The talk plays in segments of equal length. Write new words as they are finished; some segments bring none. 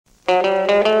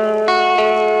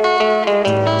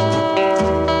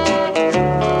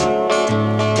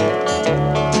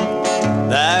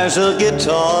There's a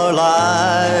guitar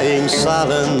lying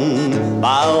silent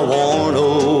by a worn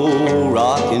old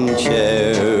rocking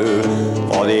chair,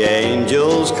 for the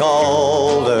angels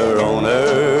call their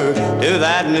owner to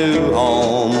that new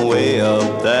home way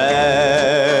up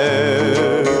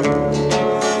there.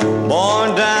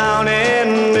 Born down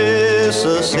in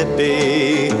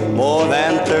Mississippi more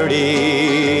than 30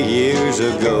 years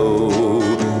ago,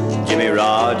 Jimmie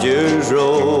Rodgers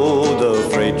rode the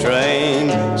freight train,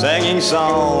 singing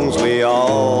songs we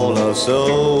all love so.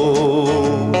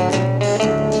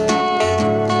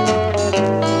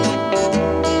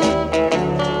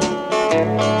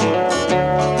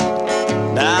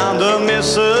 Down the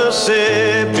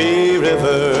Mississippi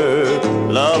River,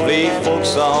 lovely folk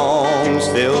songs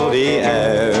fill the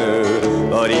air,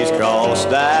 but he's crossed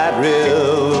that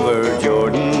river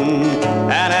Jordan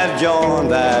and has joined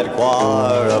that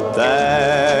choir up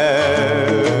there.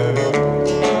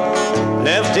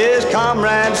 Left his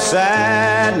comrades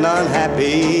sad and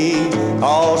unhappy,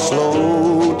 caused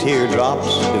slow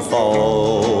teardrops to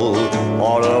fall.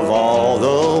 For of all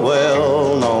the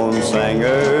well-known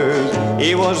singers,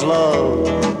 he was loved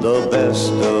the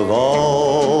best of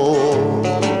all.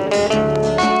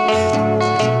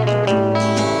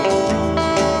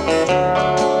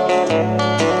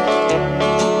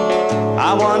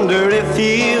 I wonder if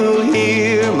you'll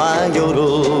hear my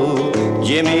yodel,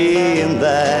 Jimmie, in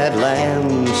that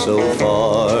land so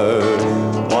far.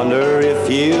 Wonder if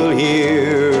you'll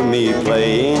hear me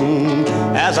playing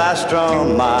as I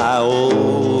strum my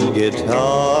old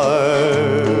guitar.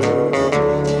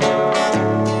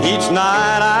 Each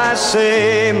night I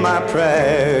say my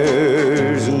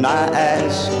prayers and I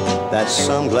ask that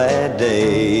some glad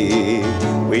day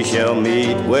we shall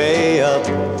meet way up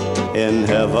in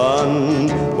heaven,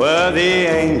 where the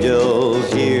angels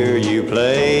hear you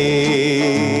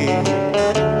play.